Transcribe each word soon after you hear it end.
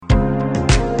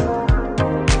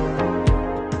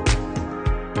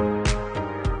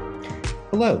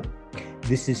Hello,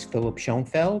 this is Philip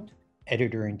Schoenfeld,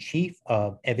 Editor-in-Chief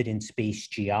of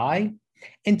Evidence-Based GI,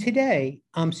 and today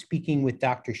I'm speaking with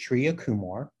Dr. Shreya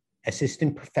Kumar,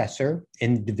 Assistant Professor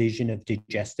in the Division of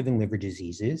Digestive and Liver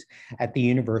Diseases at the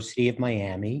University of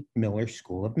Miami Miller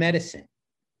School of Medicine.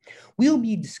 We'll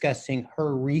be discussing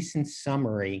her recent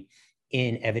summary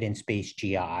in Evidence-Based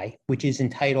GI, which is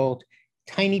entitled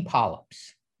Tiny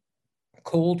Polyps.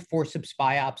 Cold forceps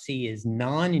biopsy is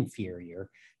non-inferior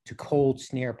to cold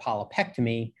snare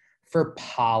polypectomy for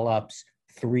polyps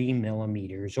 3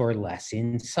 millimeters or less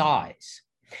in size.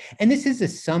 And this is a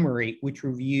summary which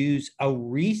reviews a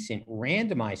recent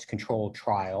randomized controlled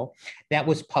trial that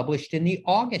was published in the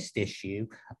August issue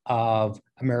of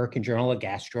American Journal of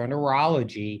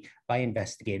Gastroenterology by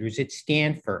investigators at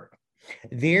Stanford.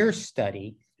 Their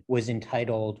study was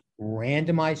entitled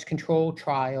Randomized Controlled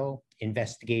Trial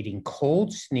Investigating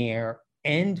Cold Snare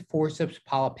and Forceps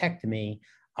Polypectomy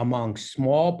Among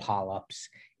Small Polyps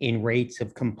in Rates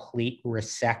of Complete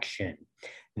Resection,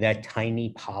 the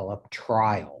Tiny Polyp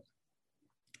Trial.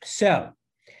 So,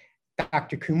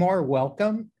 Dr. Kumar,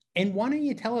 welcome. And why don't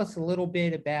you tell us a little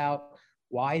bit about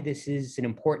why this is an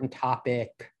important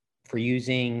topic for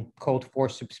using cold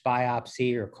forceps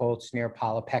biopsy or cold snare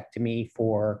polypectomy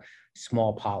for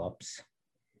small polyps?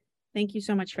 Thank you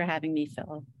so much for having me,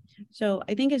 Phil. So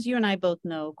I think as you and I both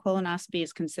know, colonoscopy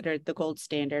is considered the gold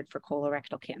standard for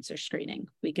colorectal cancer screening.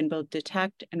 We can both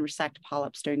detect and resect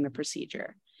polyps during the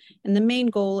procedure. And the main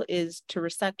goal is to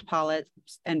resect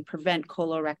polyps and prevent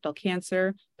colorectal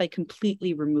cancer by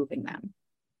completely removing them.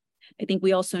 I think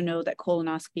we also know that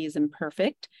colonoscopy is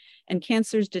imperfect, and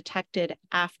cancers detected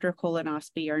after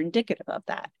colonoscopy are indicative of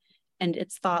that. And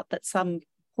it's thought that some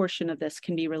portion of this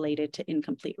can be related to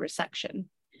incomplete resection.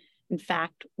 In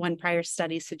fact, one prior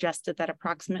study suggested that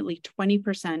approximately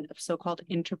 20% of so-called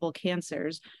interval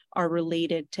cancers are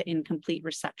related to incomplete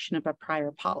resection of a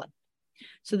prior polyp.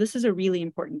 So this is a really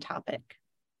important topic.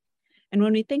 And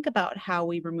when we think about how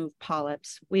we remove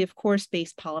polyps, we of course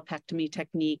base polypectomy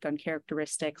technique on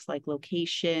characteristics like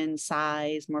location,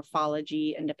 size,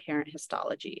 morphology, and apparent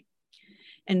histology.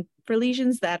 And for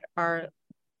lesions that are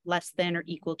less than or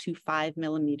equal to 5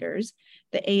 millimeters,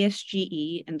 the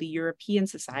ASGE and the European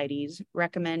societies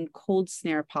recommend cold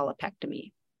snare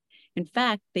polypectomy. In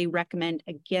fact, they recommend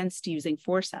against using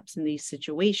forceps in these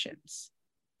situations.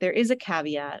 There is a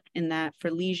caveat in that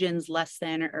for lesions less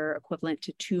than or equivalent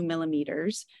to 2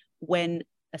 millimeters, when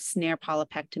a snare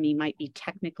polypectomy might be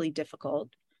technically difficult,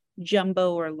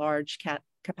 jumbo or large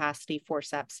capacity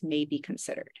forceps may be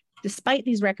considered. Despite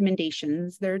these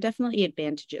recommendations, there are definitely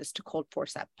advantages to cold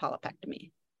forceps polypectomy.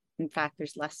 In fact,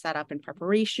 there's less setup and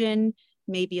preparation,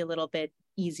 maybe a little bit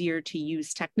easier to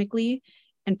use technically,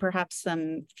 and perhaps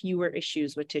some fewer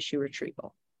issues with tissue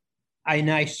retrieval. And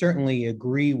I certainly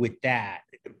agree with that.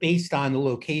 Based on the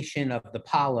location of the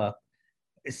polyp,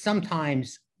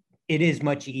 sometimes it is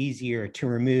much easier to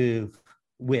remove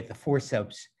with a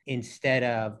forceps instead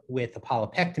of with a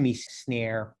polypectomy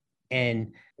snare.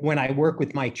 And when I work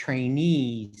with my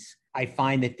trainees, I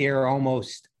find that they're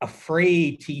almost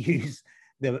afraid to use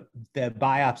the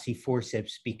biopsy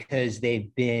forceps because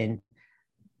they've been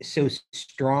so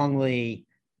strongly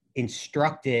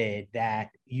instructed that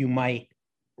you might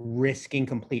risk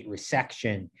incomplete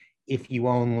resection if you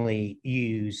only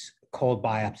use cold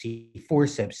biopsy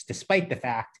forceps, despite the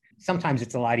fact sometimes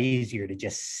it's a lot easier to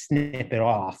just snip it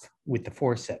off with the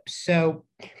forceps. So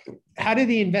how do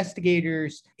the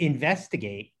investigators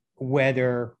investigate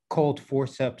whether cold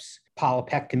forceps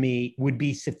polypectomy would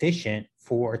be sufficient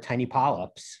for tiny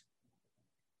polyps?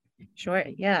 Sure,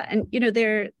 yeah. And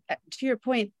to your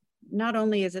point, not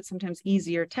only is it sometimes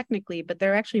easier technically, but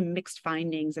there are actually mixed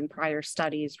findings in prior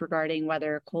studies regarding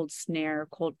whether cold snare,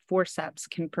 cold forceps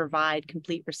can provide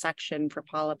complete resection for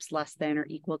polyps less than or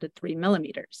equal to 3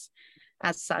 millimeters.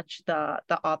 As such, the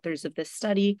authors of this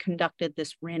study conducted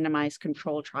this randomized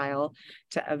control trial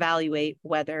to evaluate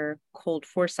whether cold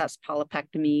forceps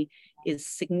polypectomy is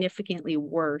significantly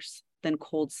worse than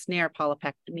cold snare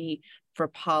polypectomy for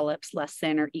polyps less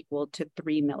than or equal to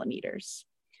 3 millimeters.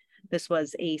 This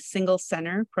was a single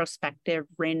center, prospective,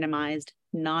 randomized,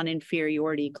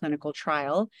 non-inferiority clinical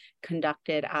trial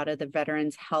conducted out of the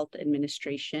Veterans Health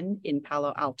Administration in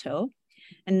Palo Alto.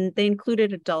 And they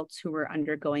included adults who were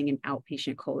undergoing an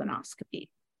outpatient colonoscopy.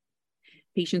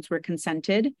 Patients were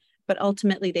consented, but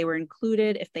ultimately they were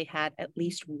included if they had at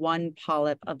least one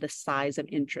polyp of the size of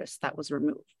interest that was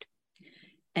removed.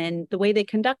 And the way they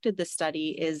conducted the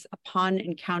study is upon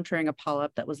encountering a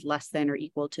polyp that was less than or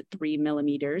equal to 3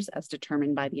 millimeters, as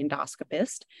determined by the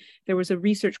endoscopist, there was a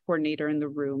research coordinator in the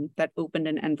room that opened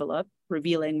an envelope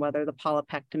revealing whether the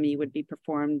polypectomy would be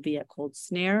performed via cold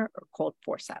snare or cold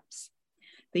forceps.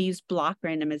 They used block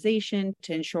randomization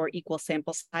to ensure equal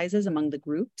sample sizes among the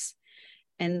groups.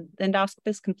 And the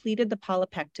endoscopist completed the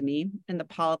polypectomy, and the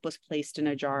polyp was placed in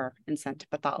a jar and sent to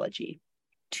pathology.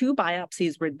 2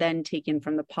 biopsies were then taken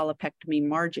from the polypectomy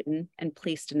margin and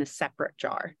placed in a separate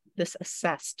jar. This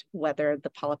assessed whether the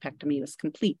polypectomy was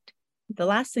complete. The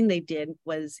last thing they did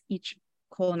was each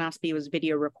colonoscopy was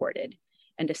video recorded,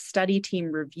 and a study team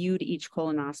reviewed each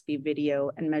colonoscopy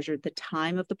video and measured the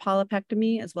time of the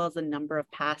polypectomy as well as the number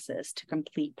of passes to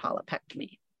complete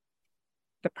polypectomy.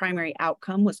 The primary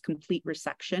outcome was complete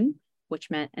resection, which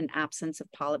meant an absence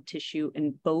of polyp tissue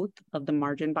in both of the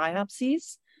margin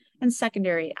biopsies. And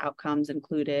secondary outcomes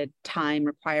included time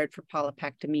required for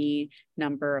polypectomy,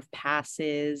 number of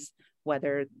passes,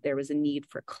 whether there was a need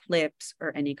for clips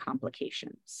or any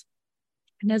complications.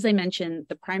 And as I mentioned,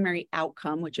 the primary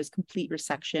outcome, which is complete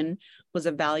resection, was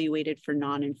evaluated for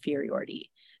non-inferiority.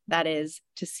 That is,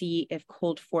 to see if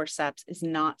cold forceps is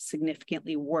not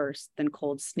significantly worse than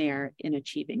cold snare in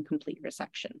achieving complete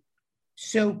resection.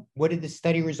 So what did the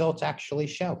study results actually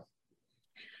show?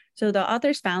 So the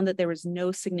authors found that there was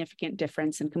no significant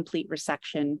difference in complete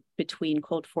resection between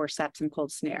cold forceps and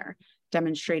cold snare,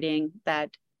 demonstrating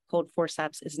that cold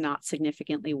forceps is not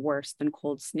significantly worse than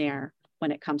cold snare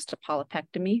when it comes to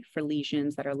polypectomy for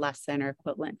lesions that are less than or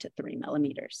equivalent to 3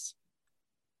 millimeters.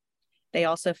 They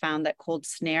also found that cold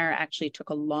snare actually took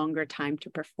a longer time to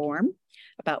perform,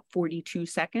 about 42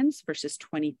 seconds versus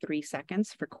 23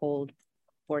 seconds for cold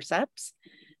forceps.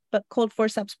 But cold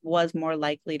forceps was more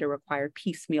likely to require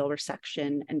piecemeal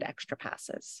resection and extra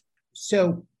passes.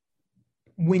 So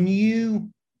when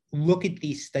you look at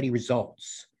these study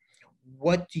results,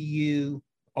 what do you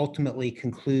ultimately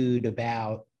conclude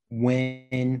about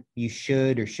when you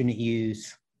should or shouldn't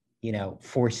use,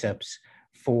 forceps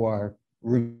for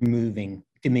removing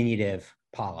diminutive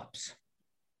polyps?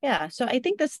 Yeah, so I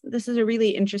think this is a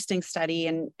really interesting study,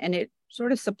 and it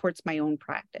sort of supports my own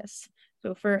practice.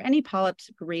 So for any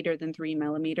polyps greater than 3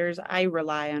 millimeters, I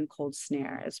rely on cold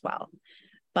snare as well.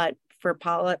 But for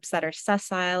polyps that are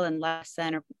sessile and less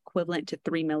than or equivalent to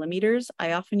 3 millimeters,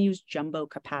 I often use jumbo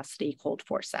capacity cold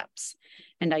forceps.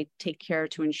 And I take care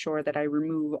to ensure that I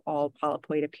remove all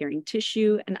polypoid appearing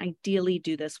tissue, and ideally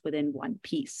do this within one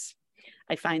piece.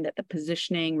 I find that the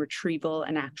positioning, retrieval,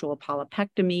 and actual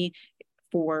polypectomy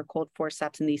for cold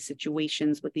forceps in these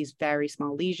situations with these very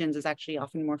small lesions is actually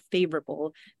often more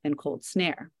favorable than cold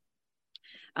snare.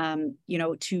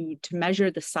 To measure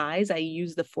the size, I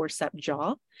use the forceps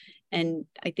jaw. And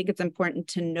I think it's important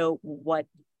to note what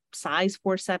size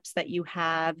forceps that you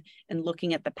have and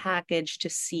looking at the package to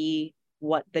see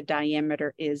what the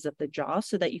diameter is of the jaw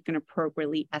so that you can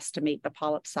appropriately estimate the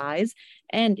polyp size.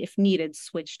 And if needed,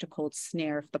 switch to cold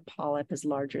snare if the polyp is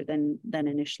larger than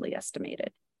initially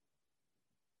estimated.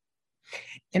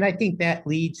 And I think that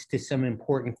leads to some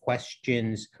important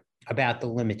questions about the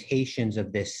limitations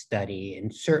of this study.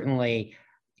 And certainly,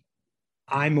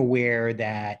 I'm aware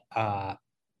that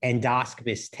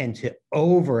endoscopists tend to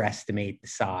overestimate the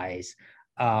size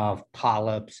of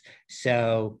polyps.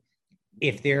 So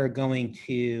if they're going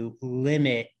to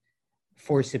limit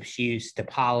forceps use to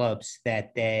polyps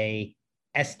that they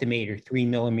estimate are 3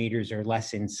 millimeters or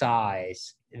less in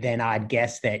size, then I'd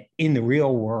guess that in the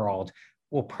real world,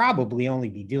 we'll probably only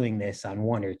be doing this on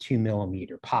 1 or 2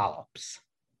 millimeter polyps.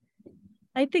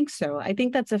 I think so. I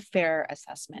think that's a fair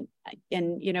assessment.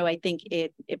 And, I think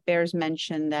it bears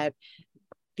mention that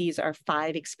these are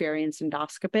 5 experienced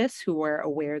endoscopists who were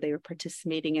aware they were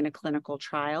participating in a clinical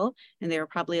trial, and they were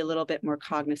probably a little bit more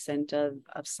cognizant of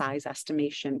size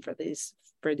estimation for these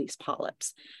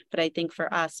polyps. But I think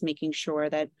for us, making sure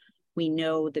that we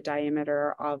know the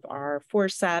diameter of our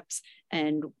forceps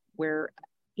and we're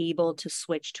able to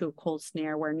switch to a cold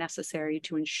snare where necessary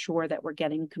to ensure that we're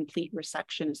getting complete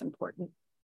resection is important.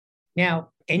 Now,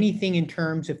 anything in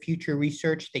terms of future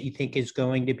research that you think is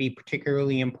going to be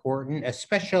particularly important,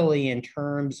 especially in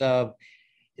terms of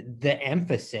the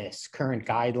emphasis current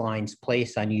guidelines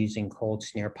place on using cold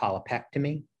snare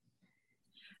polypectomy?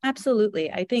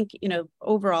 Absolutely. I think,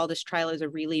 overall, this trial is a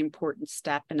really important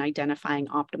step in identifying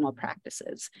optimal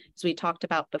practices. As we talked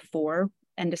about before,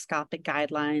 endoscopic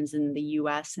guidelines in the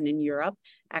US and in Europe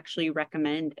actually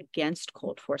recommend against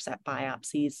cold forceps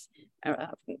biopsies,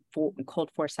 for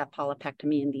cold forceps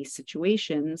polypectomy in these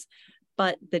situations.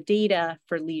 But the data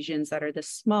for lesions that are this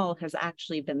small has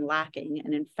actually been lacking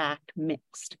and in fact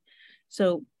mixed.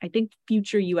 So I think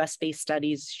future US-based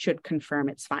studies should confirm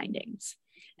its findings.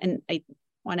 And I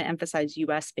want to emphasize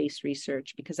US-based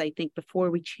research because I think before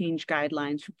we change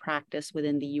guidelines for practice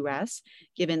within the US,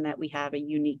 given that we have a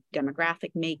unique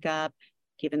demographic makeup,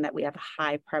 given that we have a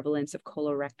high prevalence of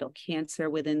colorectal cancer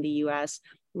within the US,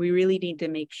 we really need to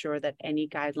make sure that any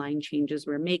guideline changes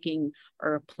we're making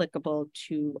are applicable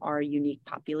to our unique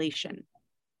population.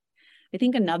 I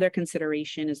think another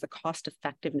consideration is the cost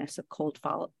effectiveness of cold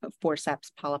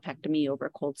forceps polypectomy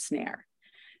over cold snare.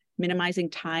 Minimizing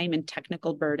time and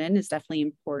technical burden is definitely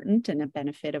important and a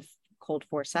benefit of cold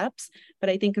forceps, but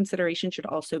I think consideration should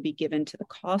also be given to the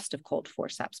cost of cold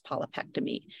forceps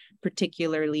polypectomy,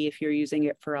 particularly if you're using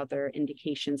it for other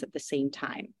indications at the same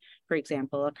time. For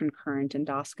example, a concurrent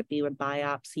endoscopy with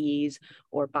biopsies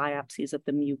or biopsies of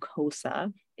the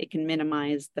mucosa, it can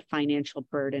minimize the financial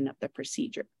burden of the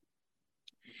procedure.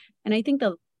 And I think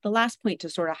the last point to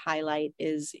sort of highlight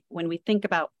is when we think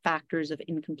about factors of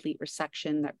incomplete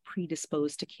resection that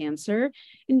predispose to cancer,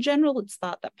 in general, it's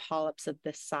thought that polyps of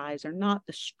this size are not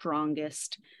the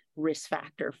strongest risk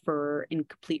factor for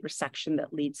incomplete resection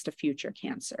that leads to future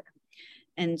cancer.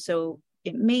 And so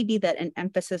it may be that an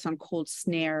emphasis on cold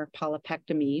snare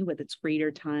polypectomy with its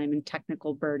greater time and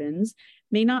technical burdens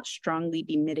may not strongly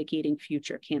be mitigating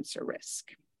future cancer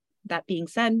risk. That being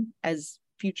said, as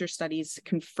future studies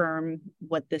confirm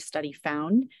what this study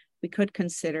found, we could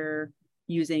consider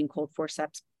using cold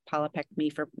forceps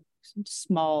polypectomy for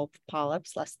small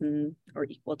polyps less than or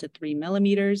equal to 3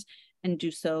 millimeters, and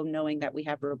do so knowing that we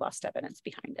have robust evidence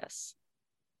behind us.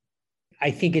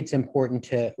 I think it's important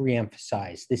to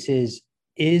reemphasize this is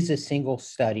a single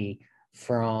study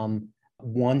from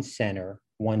one center,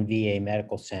 one VA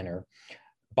medical center,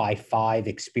 by 5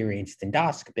 experienced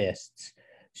endoscopists.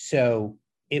 So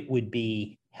it would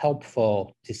be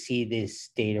helpful to see this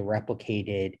data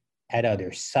replicated at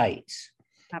other sites.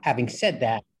 Absolutely. Having said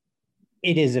that,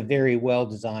 it is a very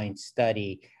well-designed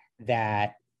study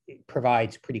that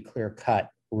provides pretty clear-cut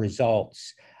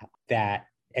results that,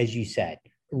 as you said,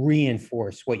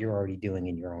 reinforce what you're already doing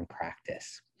in your own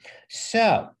practice.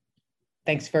 So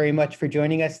thanks very much for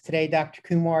joining us today, Dr.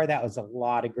 Kumar. That was a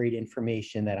lot of great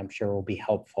information that I'm sure will be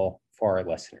helpful for our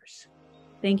listeners.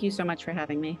 Thank you so much for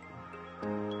having me.